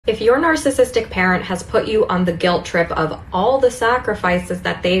If your narcissistic parent has put you on the guilt trip of all the sacrifices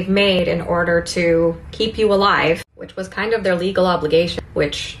that they've made in order to keep you alive, which was kind of their legal obligation,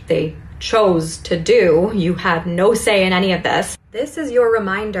 which they chose to do, you had no say in any of this, this is your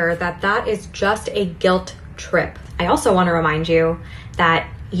reminder that that is just a guilt trip. I also want to remind you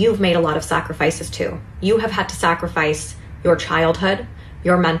that you've made a lot of sacrifices too. You have had to sacrifice your childhood,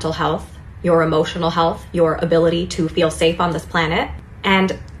 your mental health, your emotional health, your ability to feel safe on this planet,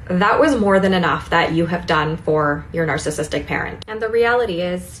 and that was more than enough that you have done for your narcissistic parent. And the reality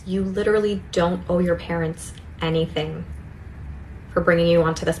is, you literally don't owe your parents anything for bringing you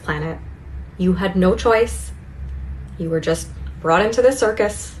onto this planet. You had no choice. You were just brought into this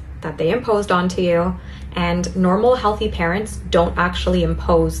circus that they imposed onto you. And normal, healthy parents don't actually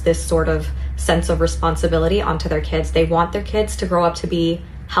impose this sort of sense of responsibility onto their kids. They want their kids to grow up to be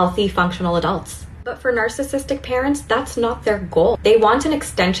healthy, functional adults. But for narcissistic parents, that's not their goal. They want an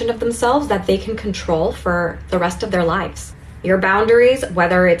extension of themselves that they can control for the rest of their lives. Your boundaries,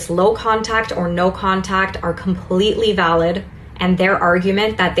 whether it's low contact or no contact, are completely valid. And their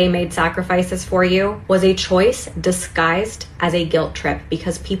argument that they made sacrifices for you was a choice disguised as a guilt trip,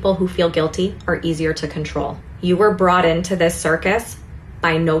 because people who feel guilty are easier to control. You were brought into this circus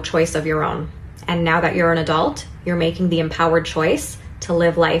by no choice of your own. And now that you're an adult, you're making the empowered choice to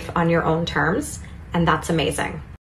live life on your own terms. And that's amazing.